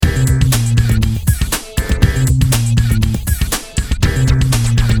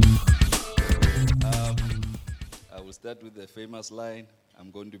start with the famous line,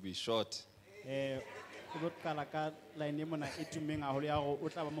 I'm going to be short. o tlo qala ka line e mona e tummeng haholo ya hore o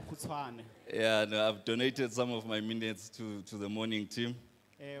tla ba mokgutshwane. Yeah, no, I've donated some of my minutes to the morning team.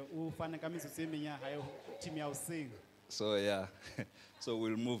 O fane ka metsotso e meng ya hae ho team ya hoseng. So yeah, so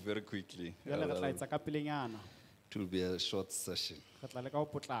we'll move very quickly. Jwale re tla etsa ka pelenyana. It will be a short session, Re tla leka ho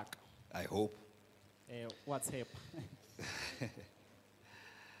potlaka. I hope. Wa tshepa.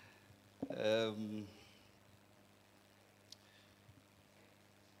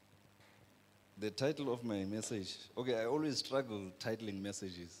 The title of my message, okay, I always struggle titling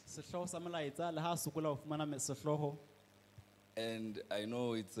messages. Sehloho sa molaetsa le ha sokola ho fumana sehloho. And I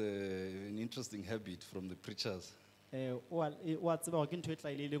know it's an interesting habit from the preachers Wa tseba hore ke ntho e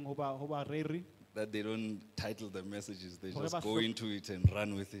tlaileleng ho ba reri that they don't title the messages, they Hore just ba go hlo- into it and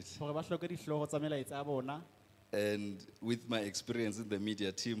run with it. hore ba hloke dihloho tsa melaetsa ya bona. And with my experience in the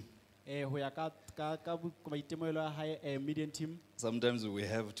media team, Ho ya ka maitemogelo a hae median team. sometimes we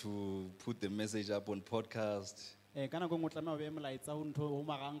have to put the message up on podcast, Ka nako e nngwe o tlameha o behe molaetsa ho ntho ho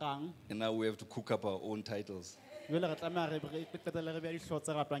marangrang. and now we have to cook up our own titles. Jwale re tlameha re qetelle re beha dihloho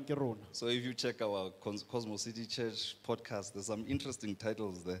tse ratwang ke rona. So if you check our Cosmo City Church podcast, there's some interesting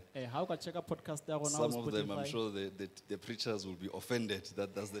titles there. Ha o ka checka podcast ya rona ho Some of them, I'm Spotify. sure the preachers will be offended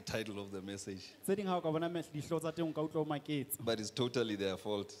that that's the title of the message. Tse ding ha o ka bona dihloho tsa teng o ka utlwa o maketse. But it's totally their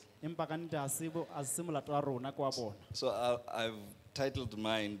fault. Empa ka nnete ha se molato wa rona ke wa bona. So I've titled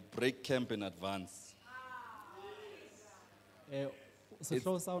mine, Break Camp in Advance.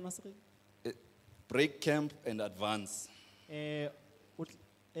 Sehloho sa ona se reng? Break Camp and Advance.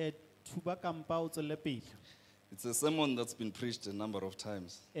 Thuba kampa o tswelle pele. It's a sermon that's been preached a number of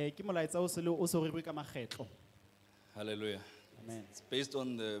times. Ke molaetsa o se rerwe ka makgetlo. Hallelujah. Amen. It's based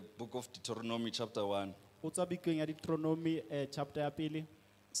on the book of Deuteronomy chapter 1, O tswa bukeng ya Deuteronomy chapter ya pele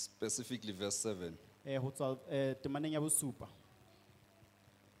specifically verse 7. ho tswa temaneng ya bosupa.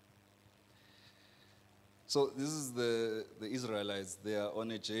 So this is the Israelites. They are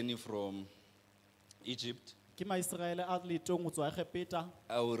on a journey from Egypt. Ke Maisraele a letong ho tswa Egepeta.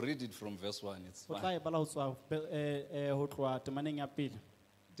 I will read it from verse 1. It's Ho fine. tla e bala ho tswa ho tloha temaneng ya pele.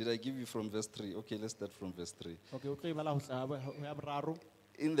 Did I give you from verse 3? Okay, let's start from verse 3. Okay, o tlo e bala ho ya boraro.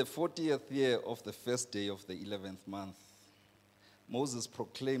 In the 40th year of the first day of the 11th month, Moses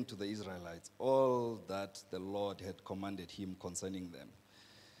proclaimed to the Israelites all that the Lord had commanded him concerning them.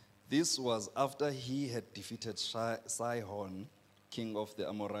 This was after he had defeated Sihon, king of the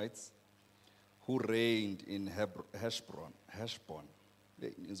Amorites, who reigned in Heshbon.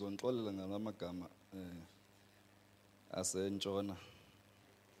 Ngizonixolela ngalamagama asentshona.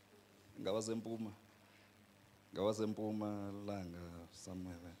 Ngawasempuma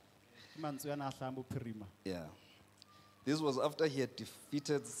somewhere there. Mantswe yana a hlahang bophirima. Yeah. This was after he had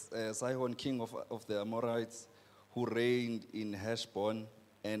defeated Sihon, king of the Amorites, who reigned in Heshbon,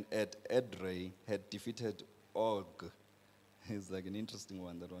 and at Edrei had defeated Og. It's like an interesting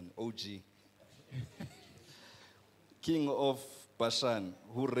one, that one. OG. King of Bashan,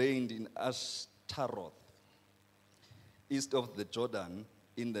 who reigned in Ashtaroth, east of the Jordan,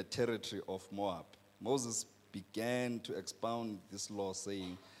 in the territory of Moab. Moses began to expound this law,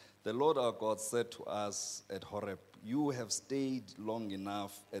 saying, "The Lord our God said to us at Horeb, 'You have stayed long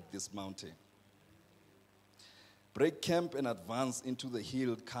enough at this mountain. Break camp and advance into the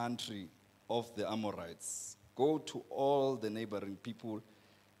hill country of the Amorites. Go to all the neighboring people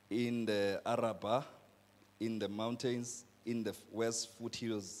in the Arabah, in the mountains, in the west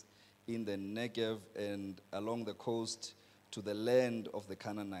foothills, in the Negev, and along the coast to the land of the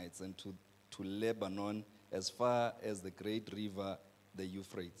Canaanites, and to Lebanon, as far as the great river, the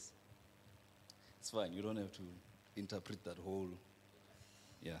Euphrates.'" It's fine, you don't have to interpret that whole.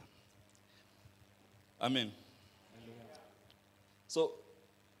 Yeah. Amen. So,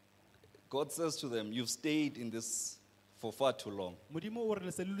 God says to them, "You've stayed in this for far too long. Modimo o re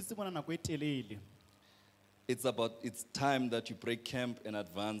le se le dutse mona nako e telele. It's time that you break camp and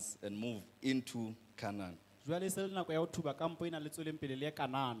advance and move into Canaan." Jwale se le nako ya ho thuba kampo ena le tsweleng pele le ya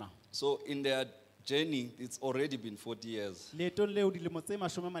Kanana. So, in their journey, it's already been 40 years. Leetong leo dilemo tse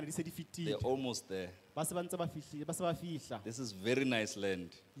 40 di se di They're fetile. almost there. Ba se ba fihla. This is very nice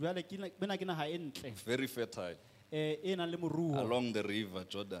land, Jwale bena ke naha e ntle. very fertile, E nang le moruo. along the river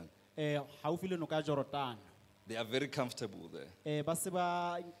Jordan. Haufi le noka ya Jordan. They are very comfortable there. Ba se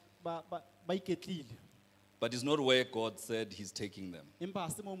ba iketlile. But it's not where God said He's taking them. Empa ha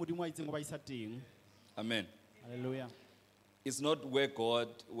se mo Modimo a itseng o ba isa teng. Amen. Hallelujah. It's not where God,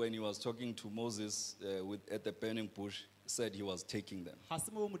 when He was talking to Moses at the burning bush, said He was taking them. Ha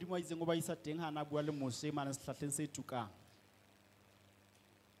se mo Modimo a itseng o ba isa teng ha na bua le Mose mane sehlahleng se tukang.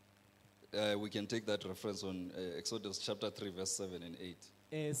 We can take that reference on Exodus chapter 3, verse 7 and 8.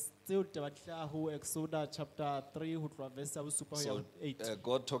 Tseo taba di hlaha ho Exodus chapter 3 ho tloha verse ya bosupa ho ya So ho 8.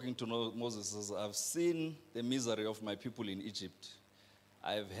 God talking to Moses says, I've seen the misery of my people in Egypt.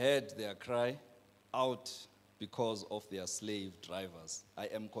 I've heard their cry out because of their slave drivers. I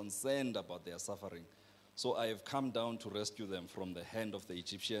am concerned about their suffering. So I have come down to rescue them from the hand of the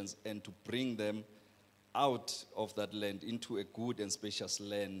Egyptians and to bring them out of that land into a good and spacious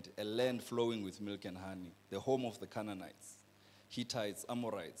land, a land flowing with milk and honey, the home of the Canaanites, Hittites,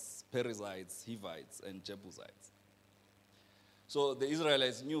 Amorites, Perizzites, Hivites, and Jebusites. So the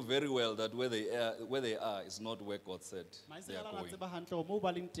Israelites knew very well that where they are is not where God said they are Maisrael a going. tseba hantle hore moo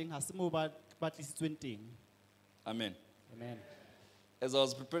ba leng teng ha se moo ba tlisitsweng teng. Amen. Amen. As I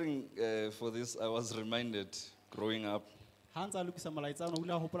was preparing for this, I was reminded growing up, Ha ntse a lokisa molaetsa ona o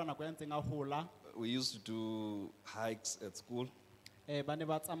ile a hopola nako ya ntseng a hola. we used to do hikes at school, Ba ne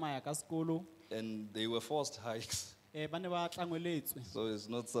ba tsamaya ka sekolo. and they were forced hikes. Ba ne ba tlangweletswe. So it's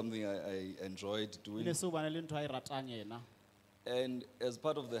not something I enjoyed Ile doing. seo ba ne le ntho a e ratang yena. And as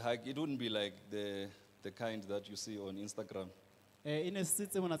part of the hike, it wouldn't be like the kind that you see on Instagram. E ne se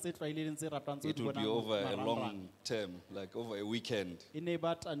tse mona tse tlwaeleng tse ratwang tse It di would be bonang over a marangrang. long term, like over a weekend. E ne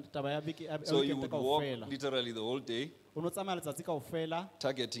ba taba ya beke ya So you weekend would walk kaofela. literally the whole day, O no tsamaya letsatsi kaofela.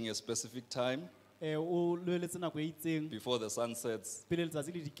 targeting a specific time O lebeletse nako e itseng before the sun sets, pele letsatsi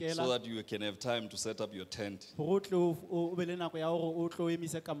le dikela. so that you can have time to set up your tent Hore o tle o be le nako ya hore o tlo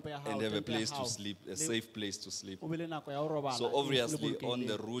emise kampo ya hao, and have a tente ya place to hao. sleep, a Le- safe place to sleep. O be le nako ya ho robala. So e obviously on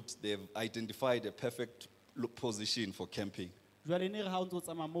the bolokehileng. route, they've identified a perfect position for camping, Jwale ne re ha o ntso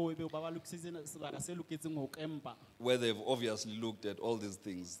tsamaya moo ebe ba ba lokisitse sebaka se loketseng ho kempa. where they've obviously looked at all these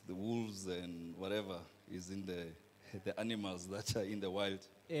things, the wolves and whatever is in the animals that are in the wild.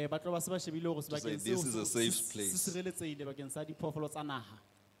 Ba tlo ba se ba shebile hore To say sebakeng this seo is a se safe place. sireletsehile bakeng sa diphoofolo tsa naha.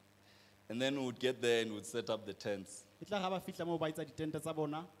 And then we would get there and we'd set up the tents. E tla ha ba fihla moo ba etsa ditente tsa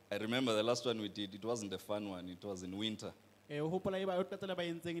bona. I remember the last one we did, it wasn't a fun one, it was in winter. O hopola e ba o qetela ba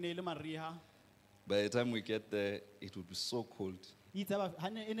entseng e ne e le mariha. By the time we get there, it would be so cold. E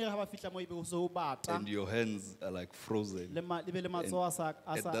ne ha ba fihla moo ebe ho se ho bata. And your hands are like frozen. Le be le matsoho a sa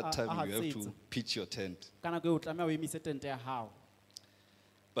At that time, you have hatsetse. to pitch your tent. Ka nako eo o tlameha o emise tente ya hao.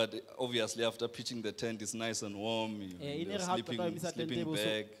 But obviously, after pitching the tent, it's nice and warm. E ne You're re ha o qeta ho emisa tente sleeping ebe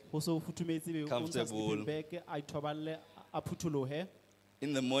bag. ho se ho futhumetse ebe o ntsha Comfortable. sleeping bag a ithoballe a phutholohe.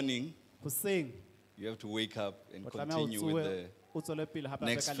 In the morning, Hoseng you have to wake up and o tlameha o continue with tsohe o tswele pele hape the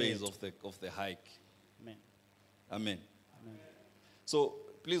hape next ka phase leeto. of the hike. Amen. Amen. Amen. So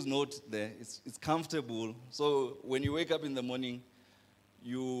please note there, it's comfortable. So when you wake up in the morning,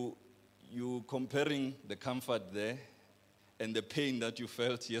 you comparing the comfort there and the pain that you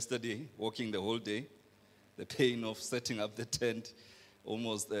felt yesterday, walking the whole day, the pain of setting up the tent,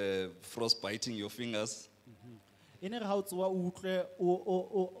 almost frost biting your fingers. E ne re ha o tsoha o utlwe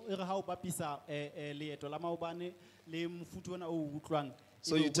e re ha o bapisa leeto la maobane le mofuthu ona o utlwang.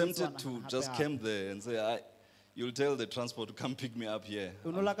 So ebe you're o tempted botswana to hape just hape. camp there and say, you'll tell the transport to come pick me up here.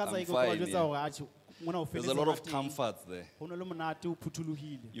 O no I'm lakatsa e ke fine jwetsa here. hore atjhe mona o There's a feletse lot ka of teng. comfort there. Ho no le monate o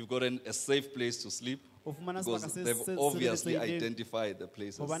phuthulohile. You've got a safe place to sleep O fumana because sebaka se they've obviously sireletsehileng identified the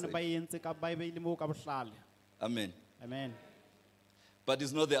place as hobane ba safe. entse ka ba e beile moo ka bohlale. Amen. Amen. But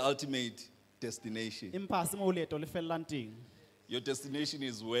it's not the ultimate destination. Empa ha se moo leeto le fellang teng. Your destination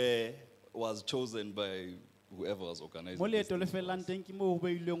is where was chosen by whoever was organizing Mo this leeto le thing. fellang teng ke moo ho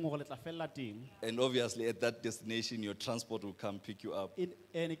beilweng hore le tla fella teng. And obviously at that destination, your transport will come pick you up,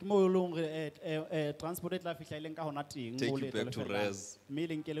 Ne ke moo e leng hore transport e tla fihla e leng ka hona teng Take moo you leeto back le to fellang. res. Mme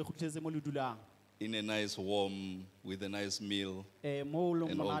le nke le kgutletse mo le dulang. in a nice warm, with a nice meal. Moo le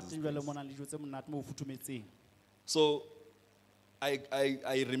And all monate these jwale things. mona le dijo tse monate moo ho futhumetseng. So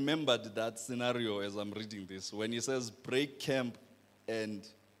I remembered that scenario as I'm reading this, when he says break camp and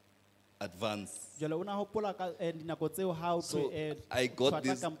advance. Jwale o na hopola ka dinako tseo ha o So, thwe I got tshwatla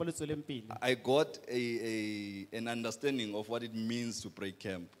this- kampo le tsweleng pele. I got an understanding of what it means to break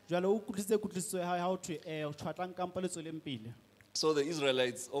camp. Jwale o kutlwitse kutlwisiso ya hao ha o thwe tshwatlang kampo le tsweleng pele. So the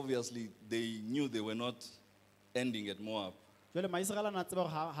Israelites, obviously, they knew they were not ending at Moab. Jwale Maisrael a na tseba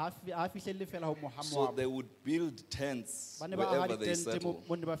hore ha a fihlelle fela ho So Moab. they would build tents Ba ne ba aha wherever they ditente settle,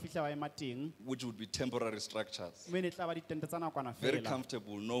 mo ne ba fihla ba ema teng. which would be temporary structures. Mme ne tla ba ditente tsa nakwana Very fela.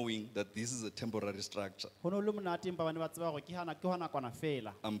 comfortable knowing that this is a temporary structure. Ho no le monate empa ba ne ba tseba hore ke ho nakwana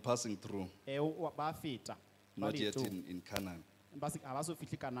fela. I'm passing through, Ba feta. Ba not yet leetong. in Canaan. Empa ha ba so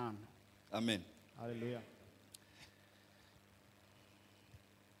fihle Kanana. Amen. Hallelujah.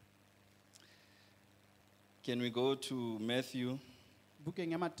 Can we go to Matthew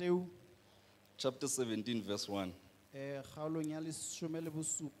Bukeng ya Mateu chapter 17, verse 1? kgaolong ya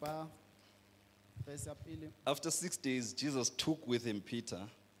 17. Verse ya pele. After 6 days, Jesus took with him Peter,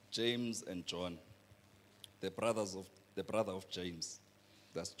 James, and John, the brother of James,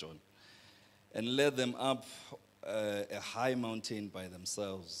 that's John, and led them up a high mountain by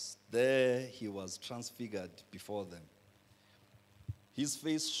themselves. There he was transfigured before them. His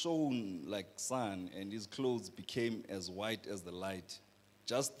face shone like sun, and his clothes became as white as the light.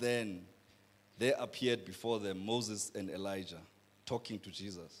 Just then, there appeared before them Moses and Elijah, talking to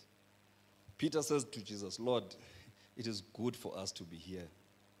Jesus. Peter says to Jesus, Lord, it is good for us to be here.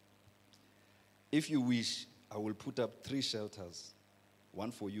 If you wish, I will put up 3 shelters,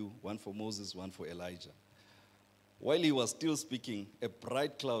 one for you, one for Moses, one for Elijah. While he was still speaking, a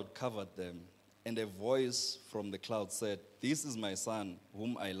bright cloud covered them, and a voice from the cloud said, This is my son,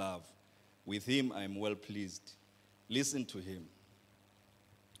 whom I love. With him I am well pleased. Listen to him.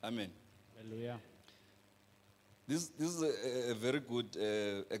 Amen. Hallelujah. This is a very good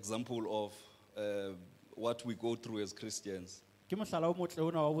example of what we go through as Christians. Ke mohlala o motle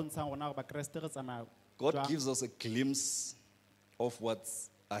ona wa bontshang rona hore bakreste re tsamaya God jwang. gives us a glimpse of what's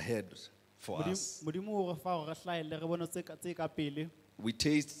ahead for us. Modimo o re fa hore re hlahelle re bone tse ka pele. We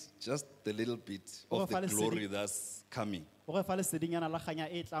taste just the little bit of the glory that's coming. O re fa lesedinyana la kganya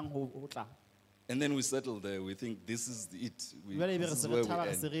e tlang ho tla. And then we settle there. We think this is it. Jwale ebe re This is se where re we thaba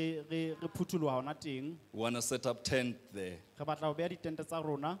re se end. re phuthuloha hona teng. We want to set up tent there Re batla ho beha ditente tsa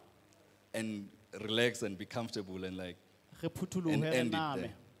rona, and relax and be comfortable and like, re phuthulohe And re end it name.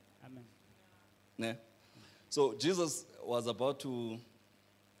 there. Amen. nah. So Jesus was about to,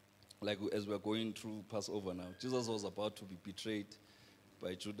 like as we're going through Passover now, Jesus was about to be betrayed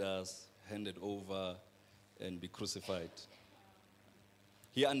by Judas, handed over, and be crucified.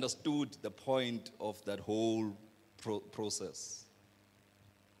 He understood the point of that whole process.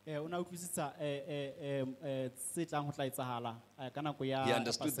 O na utlwisisa se tlang ho tla etsahala ka nako ya He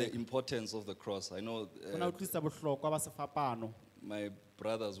understood the Paseka. importance of the cross. I know O na utlwisisa bohlokwa ba sefapano. my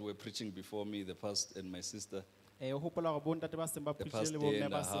brothers were preaching before me, the pastor and my sister. O hopola hore bontate ba seng ba The preachile past le day bomme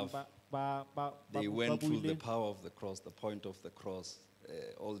and ba a seng half, ba They went through the buile power of the cross, the point of the cross,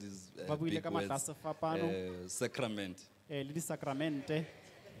 all these ba buile big ka matla a words, sefapano sacrament. le disakramente.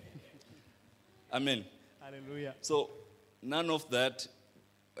 Amen. Hallelujah. So none of that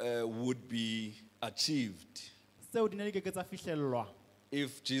would be achieved Seo di ne di ke ke tsa fihlellwa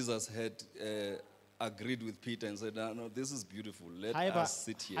if Jesus had agreed with Peter and said, no, this is beautiful. Let haeba us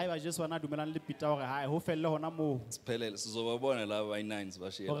sit here. haeba Jesu ana dumelang le Peter hore hae ho felle hona moo Siphelele, sizobabona laba bayi-9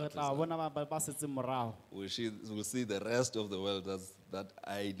 sibashiye hore lapha tla sasa. bona ba setseng morao. We'll see the rest of the world that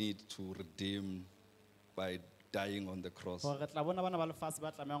I need to redeem by dying on the cross. Hore tla bona bana ba lefatshe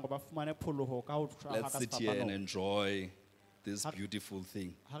ba tlamehang hore ba fumane pholoho ka ho tshwara Let's ka sit here and sefapanong. enjoy this beautiful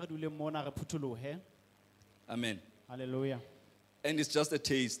thing. Ha re dule mona re phutholohe. Amen. Hallelujah. And it's just a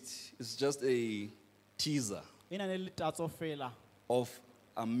taste. It's just a teaser Ena ne le tatso fela of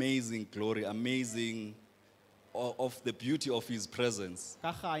amazing glory, amazing of the beauty of His presence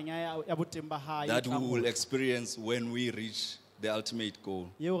ka kganya ya boteng ba hae that we will experience when we reach the ultimate goal.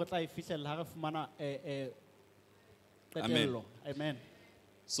 yeo re tla e fihlella ha re fumana qetello. Amen.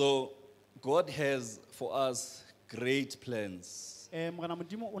 So God has for us great plans. Morena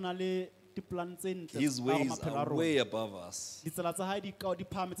Modimo o na le di-plan tse ntle His ka hare ways maphelo a are rona. way above us. Ditsela tsa hae di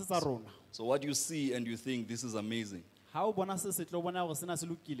phahametse tsa rona. So what you see and you think this is amazing Ha o bona se tlo bona hore sena se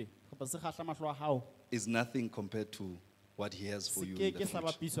lokile kapa se kgahla mahlo a hao is nothing compared to what He has for se you ke in the ke sa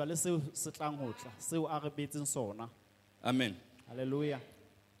future. bapiswa le seo se tlang ho tla seo a re beetseng sona. Amen. Hallelujah.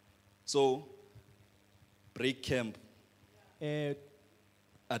 So break camp, Eh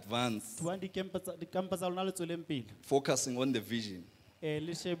advance, tuang di-camp tsa lona le tsweleng pele. focusing on the vision,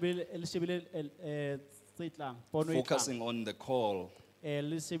 Le shebile tse tlang pono e tlang. focusing on the call,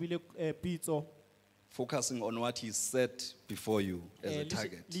 Le shebile pitso. focusing on what He set before you as a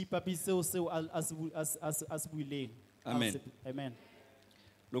target. Le ipapiseo seo a se buileng. Amen. Amen.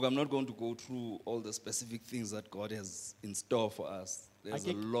 Look, I'm not going to go through all the specific things that God has in store for us. There's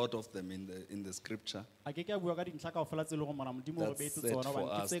a lot of them in the scripture. A ke ke a bua ka dintlha kaofela tse leng hore Morena Modimo o re That's beetse set tsona for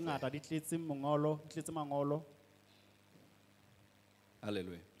hobane ke us tse ngata di tletse mangolo.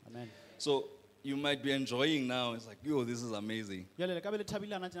 Hallelujah. Amen. So you might be enjoying now. It's like, yo, this is amazing. Jwale le ka be le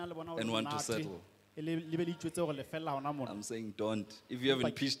thabile hana tjena le bona hore And want to monate, settle. le be le itjwetse hore le fella hona mona. I'm saying don't. If you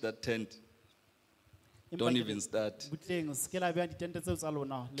haven't pitched that tent, Empa don't ke even re, start. butleng se ke la beha ditente tseo tsa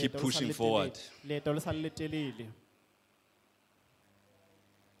lona. Keep leeto le sa pushing le forward. telele, leeto le sa le telele.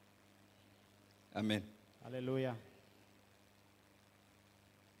 Amen. Hallelujah.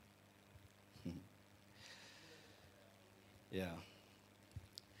 Yeah.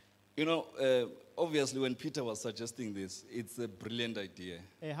 You know, obviously, when Peter was suggesting this, it's a brilliant idea.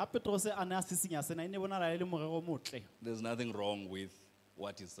 Ha Petros a ne a sisinya sena, e ne bonala e le morero o motle. There's nothing wrong with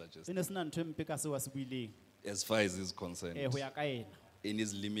what he's suggesting, E ne sena ntho e mpe ka seo a se buileng, as far as he's concerned, ho ya ka ena. in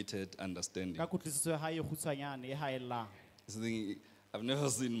his limited understanding. Ka kutlwisiso ya hae e kgutshwanyane, e haellang. This thing, I've never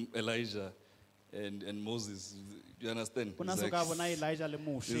seen Elijah and Moses. Do you understand? O na It's so like, ka bona Elijah le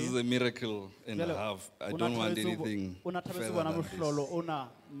this is Moshe. a miracle and a Jwale, half. I o na don't want thabetse ho bo- anything o na thabetse further ho bona than this. mohlolo ona,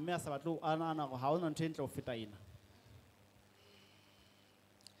 mme a sa batle ho anana hore ha hona ntho e ntle ho feta ena.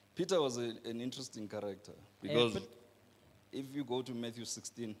 Peter was an interesting character because if you go to Matthew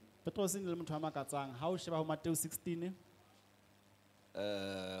 16, Petros e ne le motho a makatsang. Ha o sheba ho Mateo 16,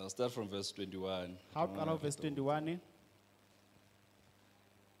 I'll start from verse 21. ha o qala ho verse 21,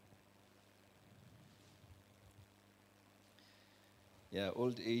 Yeah,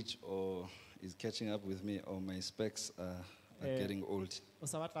 old age or is catching up with me, or my specs are getting old. o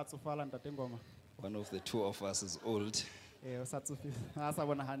sa batla tsofala ntate Ngoma. One of the two of us is old. O sa tsofi, ha sa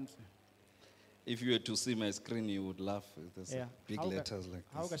bona hantle. If you were to see my screen, you would laugh. There's big Ha o ka- letters like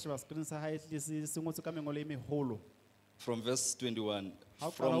ha o ka this. sheba screen sa hae se ngotswe ka mengolo e meholo. From verse 21, How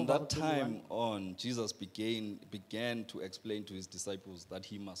can from I that overcome 21? time on, Jesus began to explain to his disciples that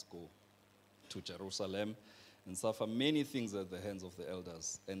he must go to Jerusalem and suffer many things at the hands of the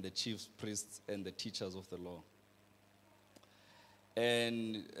elders and the chief priests and the teachers of the law.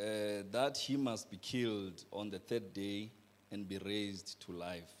 And that he must be killed on the third day and be raised to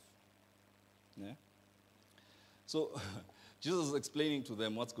life. Yeah? So, Jesus is explaining to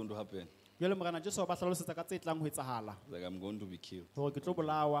them what's going to happen. Jwale morena Jesu ba hlalosetsa ka tse tlang ho etsahala. Like, I'm going to be killed. Hore ke tlo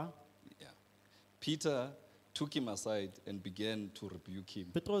bolawa. Yeah. Peter took him aside and began to rebuke him.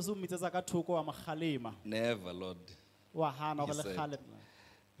 Petros o mmitsetsa ka thoko wa makgalema. Never, Lord. Wa hana hore He le said,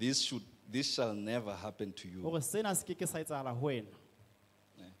 kgale. This shall never happen to you. Hore sena se ke sa etsahala ho wena.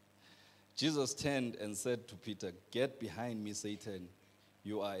 Jesus turned and said to Peter, "Get behind me, Satan.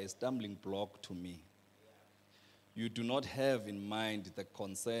 You are a stumbling block to me. You do not have in mind the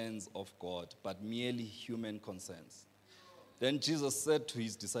concerns of God, but merely human concerns." Then Jesus said to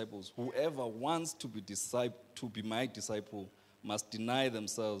his disciples, "Whoever wants to be my disciple must deny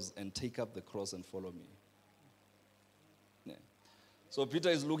themselves and take up the cross and follow me." Yeah. So Peter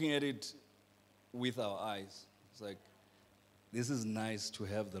is looking at it with our eyes. It's like, this is nice to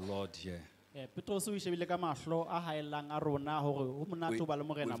have the Lord here. Petros o ishebile ka mahlo a haellang a rona hore ho monate ho ba le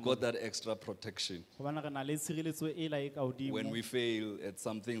morena We've got that extra protection. hobane re na le tshireletso e la e ka hodimo. When we fail at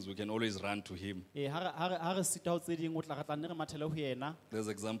some things, we can always run to him. Ha re sita ho tse ding o tla re tla nne re mathele ho yena. There's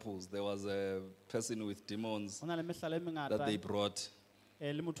examples. There was a person with demons Ho na le mehlala e that they mengata brought.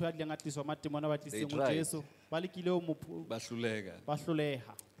 le motho ya dileng a tliswa matemona ba tliseng ho tried. Jesu. Ba lekile ho mo Bahluleka. ba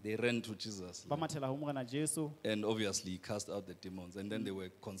hloleha. They ran to Jesus. Ba mathela ho morena Jesu. And obviously, he cast out the demons. And then they were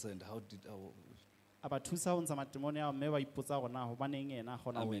concerned. A ba thusa ho ntsha matemone ao mme ba ipotsa hore na hobaneng yena a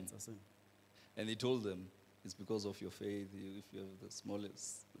kgona ho Amen. etsa sena. And he told them, it's because of your faith. If you have the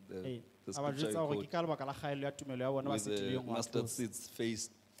smallest, the A ba scripture jwetsa hore you ke quote, ka lebaka la kgaello ya tumelo ya bona ba with the setileng wa mustard thusa. seeds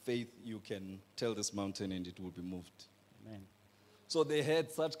faith, you can tell this mountain and it will be moved. Amen. So they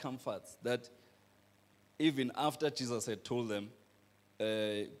had such comforts that even after Jesus had told them,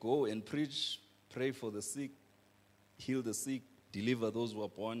 go and preach, pray for the sick, heal the sick, deliver those who are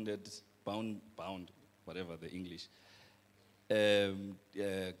bound, whatever the English,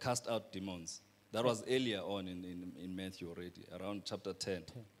 cast out demons. That was earlier on in Matthew already, around chapter 10,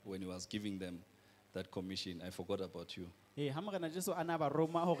 when he was giving them that commission. I forgot about you. Ha morena Jesu ana ba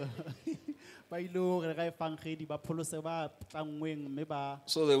Roma hore ba ilo re ga efangedi ba pholose ba tlangweng mme ba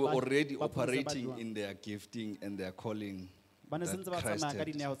So they were ba- already ba pholose ba operating jwang. in their gifting and their calling. Ba ne that sentse ba Christ tsamaya ka had.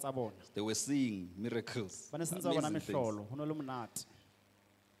 dineo tsa bona. They were seeing miracles, Ba ne sentse ba bona amazing things, mehlolo ho no le monate.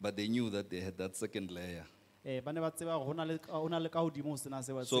 but they knew that they had that second layer. Ba ne ba tseba hore ho na le ka hodimo ho sena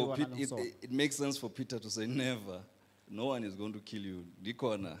se ba So tseba na le sona. it makes sense for Peter to say, never, no one is going to kill you.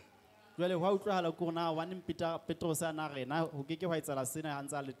 Dikona. Jwale ho a utlwahala ke hore na waneng Petros a na rena ho ke wa etsala sena ha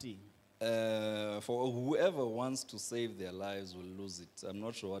ntse a le teng. For whoever wants to save their lives will lose it. I'm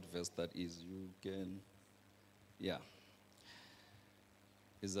not sure what verse that is. You can, yeah.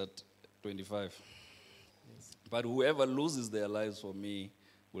 Is that 25? But whoever loses their lives for me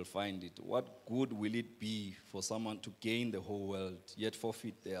will find it. What good will it be for someone to gain the whole world, yet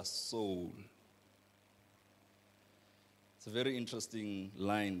forfeit their soul? It's a very interesting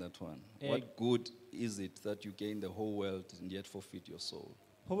line, that one. What good is it that you gain the whole world and yet forfeit your soul?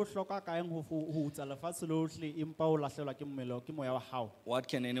 Ho bohlokwa ka eng ho utsa lefatshe lohle empa o lahlehelwa ke mmele ke moya wa hao. What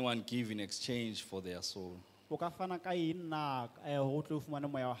can anyone give in exchange for their soul? O ka fana ka eng na ho tle o fumane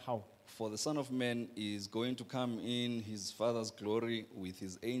moya wa hao? For the Son of Man is going to come in his Father's glory with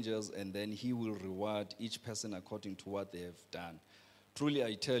his angels, and then he will reward each person according to what they have done. Truly,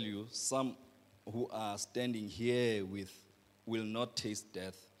 I tell you, some who are standing here will not taste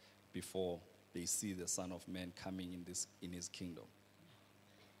death before they see the Son of Man coming in his kingdom.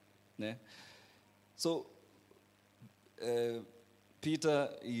 Ne? So, Peter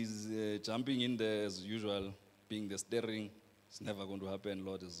is jumping in there as usual, being the steering. It's never going to happen,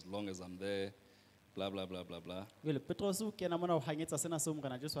 Lord, as long as I'm there. Blah, blah, blah, blah, blah. Jwale Petros o kena mona o hanyetsa sena se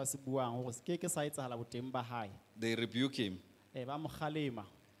Morena Jesu a se buang hore se ke sa etsahala boteng ba hae. They rebuke him. Ba mo kgalema.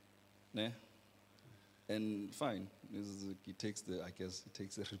 Ne? And fine, he takes the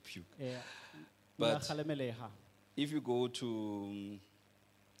rebuke. But But if you go to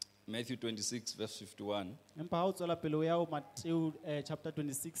Matthew 26, verse 51, empa ha o tswela pele o ya ho Matthew chapter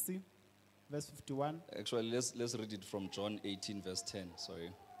 26 verse 51. actually, let's read it from John 18, verse 10. Sorry.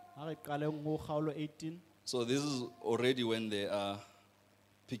 Ha re qaleng ho kgaolo 18. So this is already when they are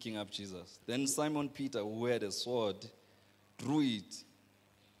picking up Jesus. Then Simon Peter, who had a sword, drew it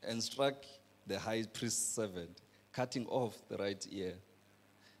and struck the high priest's servant, cutting off the right ear.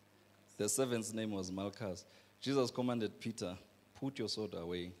 The servant's name was Malchus. Jesus commanded Peter, "Put your sword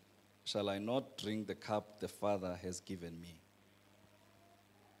away. Shall I not drink the cup the Father has given me?"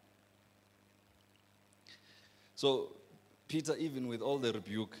 So Peter, even with all the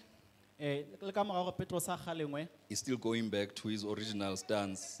rebuke, Le ka mora hore Petros a kgalengwe, is still going back to his original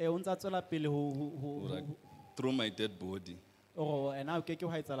stance. o ntsa tswela pele ho Like, through my dead body. o ena o keke ho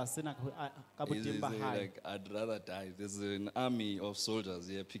etsala sena ka He's boteng ba hae. like, I'd rather die. There's an army of soldiers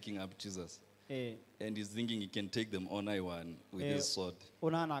here picking up Jesus. And he's thinking he can take them on I one with his sword. O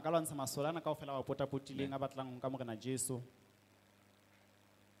nahana ka lwantsha masolana kaofela ba potapotileng a batlang ka Morena Jesu.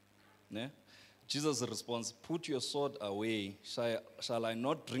 Ne? Jesus responds, "Put your sword away. Shall I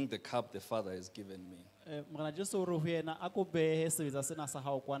not drink the cup the Father has given me?" Morena Jesu o re ho yena a ko behe sebetsa sena sa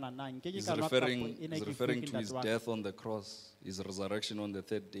hao kwana na nkeke He's ka nwa kapo referring, ena he's ke referring fuwe ke to his ntate wa ka. death on the cross, his resurrection on the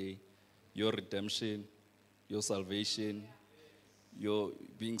third day, your redemption, your salvation, your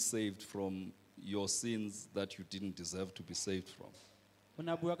being saved from your sins that you didn't deserve to be saved from. O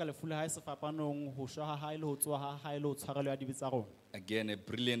ne a bua ka lefu la hae sefapanong, ho shwa ha hae le ho tsoha ha hae le ho tshwarelo ya dibe tsa rona. Again, a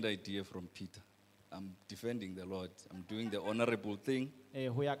brilliant idea from Peter. I'm defending the Lord. I'm doing the honorable thing.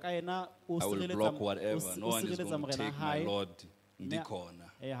 Ho ya ka ena o I will sireletsa- block o whatever. si- No o one is sireletsa going to morena take my hae. Lord. Mme- Ndikona.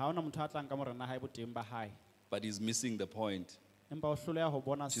 Ha hona motho a tlang ka morena hae boteng ba hae. But he's missing the point. Empa o hloleha ho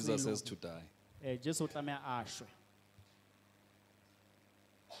bona Jesus selo. has to die. Jesu o tlameha a shwe.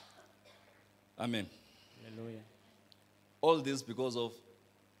 Amen. Hallelujah. All this because of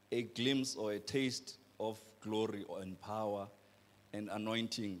a glimpse or a taste of glory and power and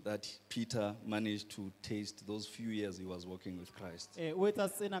anointing that Peter managed to taste those few years he was walking with Christ. O etsa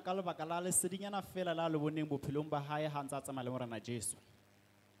sena ka lebaka la lesedinyana fela la le boneng bophelong ba hae ha ntse a tsamaya le Morena Jesu.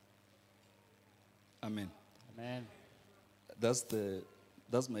 Amen. Amen.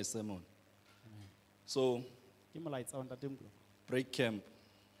 That's my sermon. So, Ke molaetsa wa ntate Mokolo. break camp.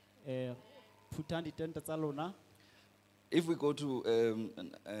 Phutang ditente tsa lona. If we go to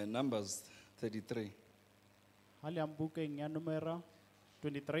Numbers 33, Ha le yang bukeng ya numero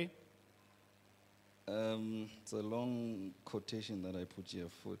 23. it's a long quotation that I put here.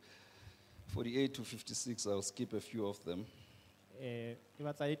 48 to 56, I'll skip a few of them. E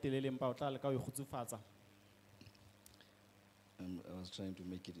batla e telele empa o tla leka ho ikgutsufatsa. I was trying to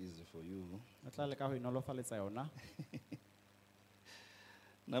make it easy for you. O tla leka ho inolofaletsa yona.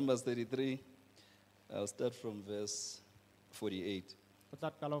 Numbers 33, I'll start from verse 48. O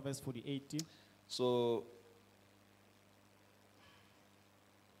tla qala ho verse 48. So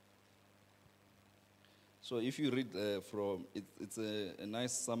if you read it's a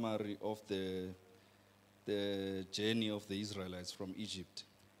nice summary of the journey of the Israelites from Egypt.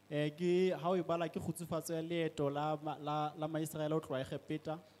 Ke ha o bala ke khutsufatso ya leeto la Maisrael o tloa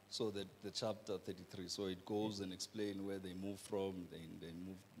Egepeta. So the chapter 33, so it goes and explain where they moved from, they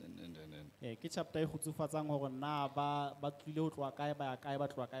moved, and. Ke chapter e khutsufatsang hore na ba tlile ho tloa kae ba ya kae ba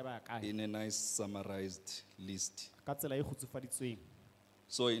tloa kae ba ya kae. In a nice summarized list. Ka tsela e khutsufaditsweng.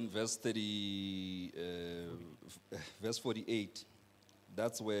 So in verse 48,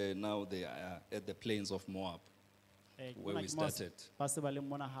 that's where now they are at the plains of Moab, where we started. Ba se ba le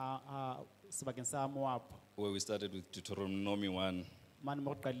mona ha sebakeng sa Moab. Where we started with Deuteronomy 1. Mane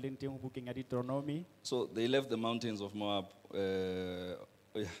mo re qadileng teng ho bukeng ya Deuteronomy. So they left the mountains of Moab, the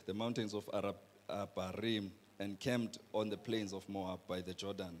mountains of Abarim, and camped on the plains of Moab by the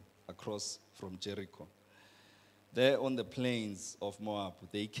Jordan, across from Jericho. There on the plains of Moab,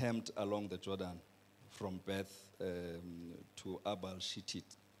 they camped along the Jordan, from Beth to Abel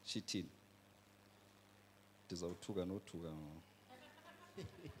Shittit, Shitin. Ndizawuthuka nothuka.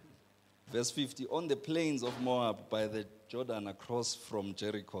 Verse 50, on the plains of Moab by the Jordan across from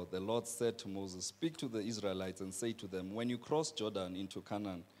Jericho, the Lord said to Moses, speak to the Israelites and say to them, when you cross Jordan into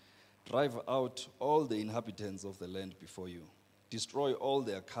Canaan, drive out all the inhabitants of the land before you. Destroy all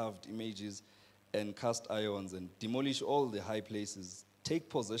their carved images and cast irons and demolish all the high places. Take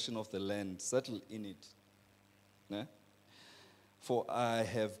possession of the land, settle in it. Ne? For I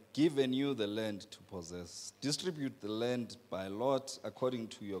have given you the land to possess. Distribute the land by lot according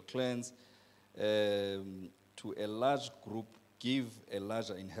to your clans. To a large group, give a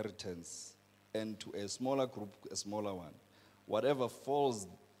larger inheritance, and to a smaller group, a smaller one. Whatever falls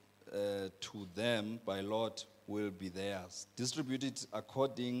to them by lot will be theirs. Distribute it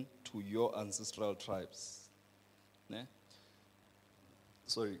according to your ancestral tribes. Ne?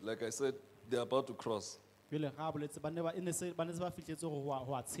 Sorry, like I said, they're about to cross.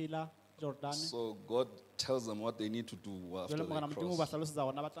 So God tells them what they need to do after they cross.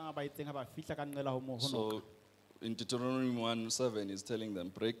 So in Deuteronomy 1:7 is telling them,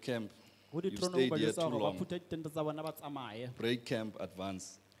 break camp. You've stayed here too long. Break camp,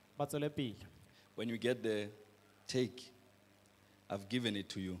 advance. When you get there, take. I've given it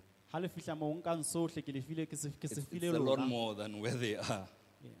to you. It's a lot more than where they are.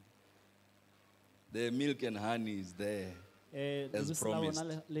 The milk and honey is there, as promised.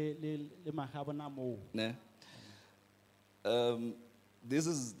 Ne? This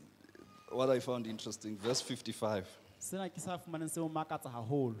is what I found interesting. Verse 55.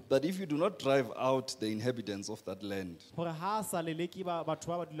 That if you do not drive out the inhabitants of that land,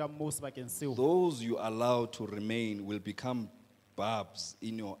 those you allow to remain will become barbs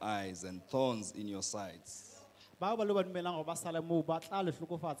in your eyes and thorns in your sides.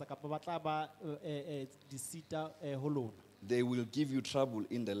 They will give you trouble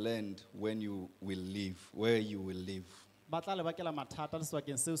in the land when you will live, where you will live. And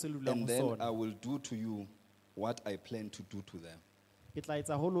then I will do to you what I plan to do to them.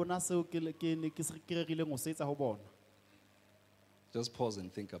 Just pause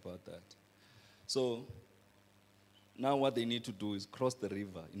and think about that. So now what they need to do is cross the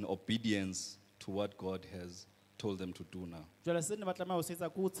river in obedience to what God has told them to do now, to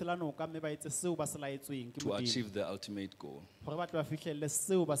achieve the ultimate goal, the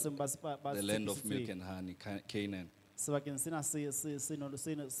land of milk and honey, Canaan.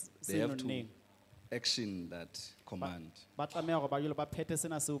 They have to action that command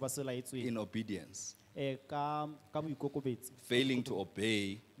in obedience. Failing to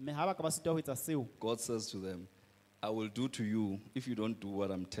obey, God says to them, I will do to you if you don't do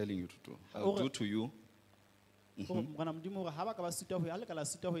what I'm telling you to do. I will do to you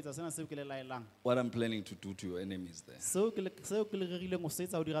what I'm planning to do to your enemies there.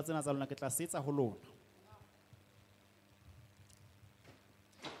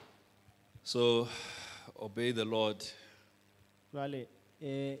 So, obey the Lord.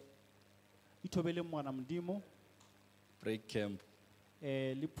 Break camp.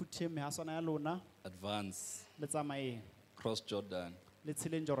 Advance. Cross Jordan.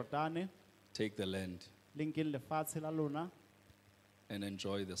 Take the land. And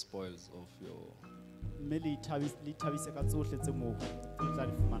enjoy the spoils of your. Thank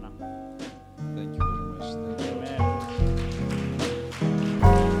you very much. Thank you. Amen.